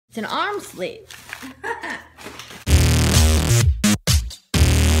It's an arm sleeve.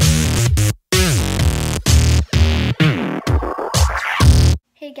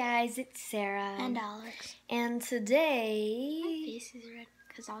 Hey guys, it's Sarah. And Alex. And today... My face is red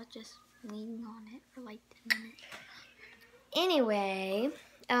because I was just leaning on it for like 10 minutes. Anyway,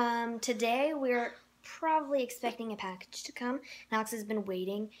 today we're probably expecting a package to come. Alex has been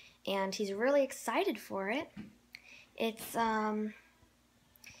waiting and he's really excited for it.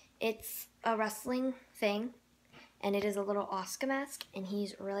 It's a wrestling thing, and it is a little Oscar mask, and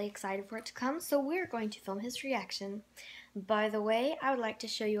he's really excited for it to come, so we're going to film his reaction. By the way, I would like to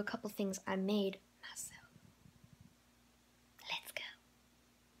show you a couple things I made myself. Let's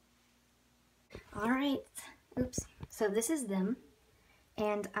go. Alright, oops. So this is them,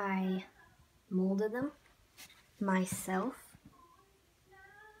 and I molded them myself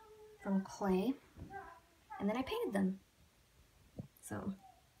from clay, and then I painted them. So,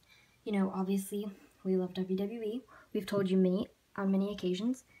 you know, obviously, we love WWE. We've told you on many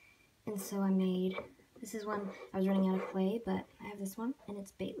occasions. And so I made, this is one, I was running out of clay, but I have this one, and it's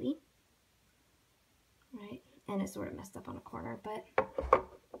Bailey. Right? And it's sort of messed up on a corner, but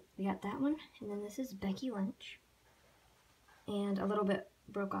we got that one. And then this is Becky Lynch. And a little bit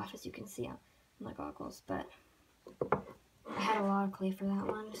broke off, as you can see on my goggles, but I had a lot of clay for that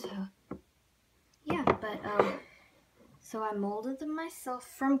one, so yeah, but, so I molded them myself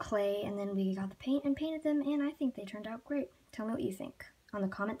from clay, and then we got the paint and painted them, and I think they turned out great. Tell me what you think on the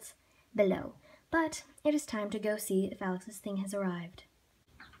comments below. But it is time to go see if Alex's thing has arrived.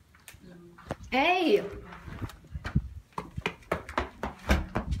 Hey!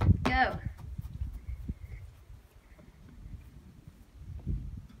 Go.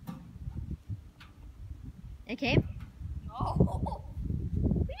 It came? Oh!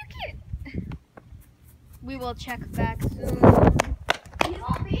 We will check back soon. You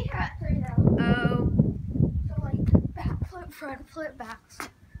won't be here at 3 though. Oh. So like, back flip, front flip, back.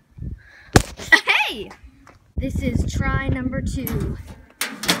 Hey! This is try number 2.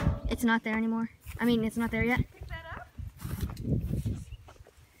 It's not there anymore. I mean, it's not there yet. Pick that up.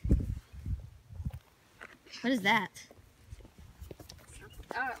 What is that?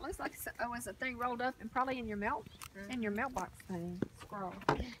 It looks like it was a thing rolled up and probably in your mailbox thing. Scroll.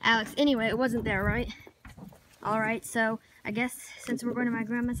 Alex, anyway, it wasn't there, right? Alright, so I guess since we're going to my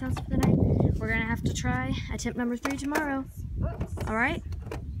grandma's house for the night, we're going to have to try attempt number 3 tomorrow. Alright?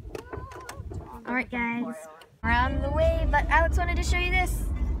 Alright, guys. We're on the way, but Alex wanted to show you this.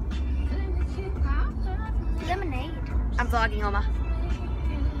 Lemonade. I'm vlogging, Oma.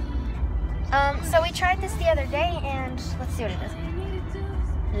 So we tried this the other day, and let's see what it is.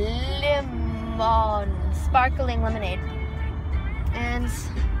 Lemon. Sparkling lemonade. And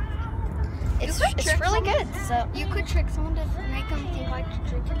it's really good. So You could trick someone to make them think like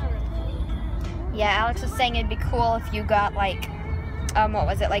drinking a Red Bull. yeah, Alex was saying it'd be cool if you got like, what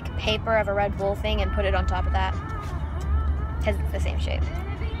was it, like paper of a Red Bull thing and put it on top of that. Because it's the same shape.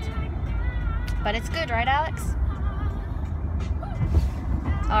 But it's good, right, Alex?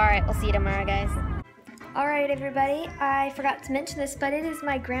 Alright, we'll see you tomorrow, guys. Alright, everybody. I forgot to mention this, but it is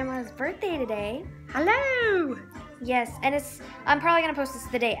my grandma's birthday today. Hello! Yes, and I'm probably going to post this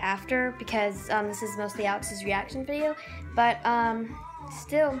the day after because this is mostly Alex's reaction video. But,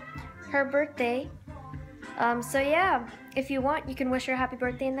 still, her birthday. So yeah, if you want, you can wish her happy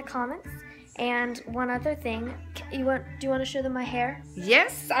birthday in the comments. And one other thing, do you want to show them my hair?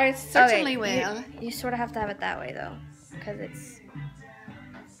 Yes, I certainly Okay, will. You sort of have to have it that way though, because it's,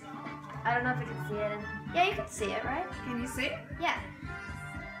 I don't know if you can see it. Yeah, you can see it, right? Can you see? Yeah.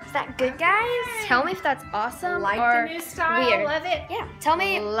 Is that good, guys? Tell me if that's awesome Like or the new style? weird. Love it? Yeah, tell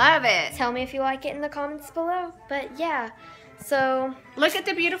me if you like it in the comments below. But yeah, so Look at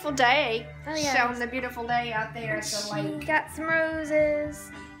the beautiful day. Oh, yeah. Showing the beautiful day out there at the she lake. got some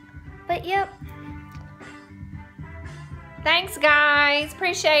roses. But yep. Thanks, guys.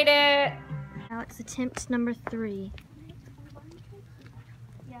 Appreciate it. Now it's attempt number 3.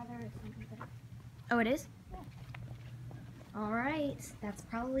 Yeah, there is something there. Oh, it is? Alright, that's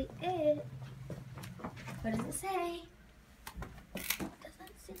probably it. What does it say?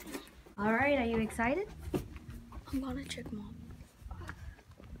 Doesn't see. Alright, are you excited? I'm gonna check Mom.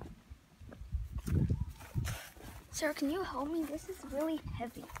 Sarah, can you help me? This is really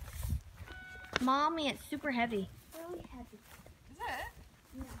heavy. Mommy, it's super heavy. Really heavy. Is it?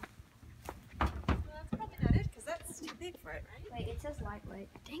 Yeah. Well, that's probably not it, because that's too big for it, right? Wait, it says lightweight.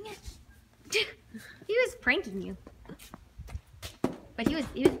 Dang it. He was pranking you. But he was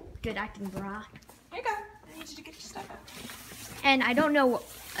good acting, brah. Here you go. I need you to get your stuff out. And I don't know,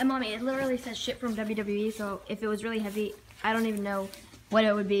 Mommy, it literally says shit from WWE, so if it was really heavy, I don't even know what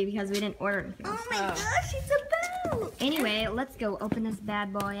it would be because we didn't order anything else. Oh my gosh, it's a boat! Anyway, let's go open this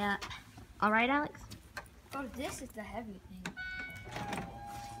bad boy up. All right, Alex? Oh, this is the heavy thing.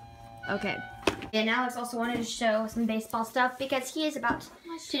 Okay. And Alex also wanted to show some baseball stuff because he is about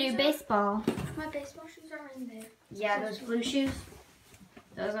to do baseball. My baseball shoes are in there. Yeah, those blue shoes.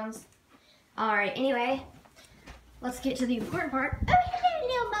 Those ones. All right, anyway, let's get to the important part. Oh, hello,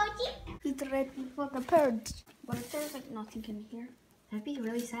 little Moji. It's ready for the purge. What if there's like nothing in here? That'd be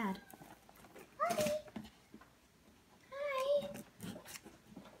really sad. Hi. Hi.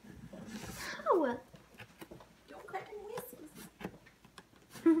 Oh. Don't crack any whistles.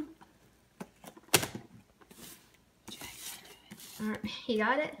 All right, you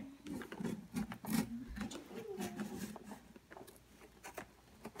got it?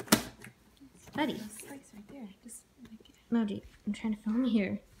 Buddy. Slice right there. Just like it. Moji, I'm trying to film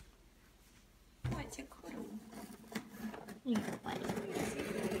here. What's your cuddle? Here you go, buddy.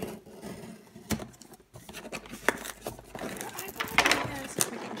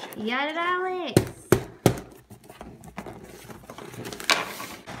 You got it, Alex.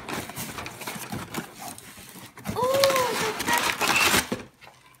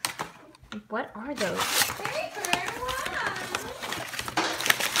 What are those?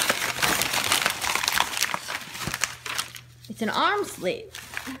 It's an arm sleeve.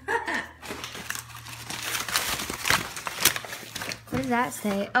 What does that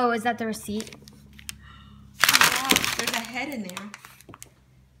say? Oh, is that the receipt? Wow, there's a head in there.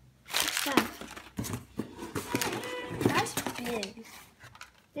 What's that? That's big.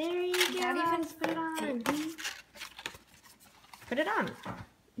 There you go. That even Put it on. Put it on.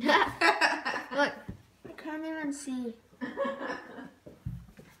 Look. I can't even see.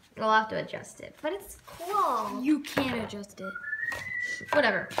 We'll have to adjust it, but it's cool. You can't adjust it.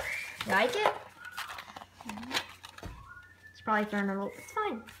 Whatever. You like it? It's probably throwing a roll. It's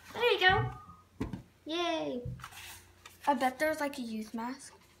fine. There you go. Yay. I bet there's like a youth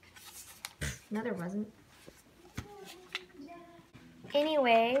mask. No, there wasn't.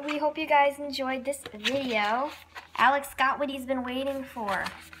 Anyway, we hope you guys enjoyed this video. Alex got what he's been waiting for.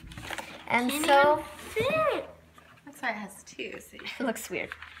 And so, That's why it has two. So you it looks weird.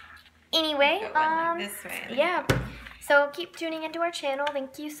 Anyway, go one like this way. yeah. So keep tuning into our channel.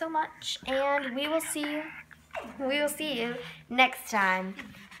 Thank you so much, and we will see you next time.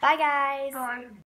 Bye, guys. Bye.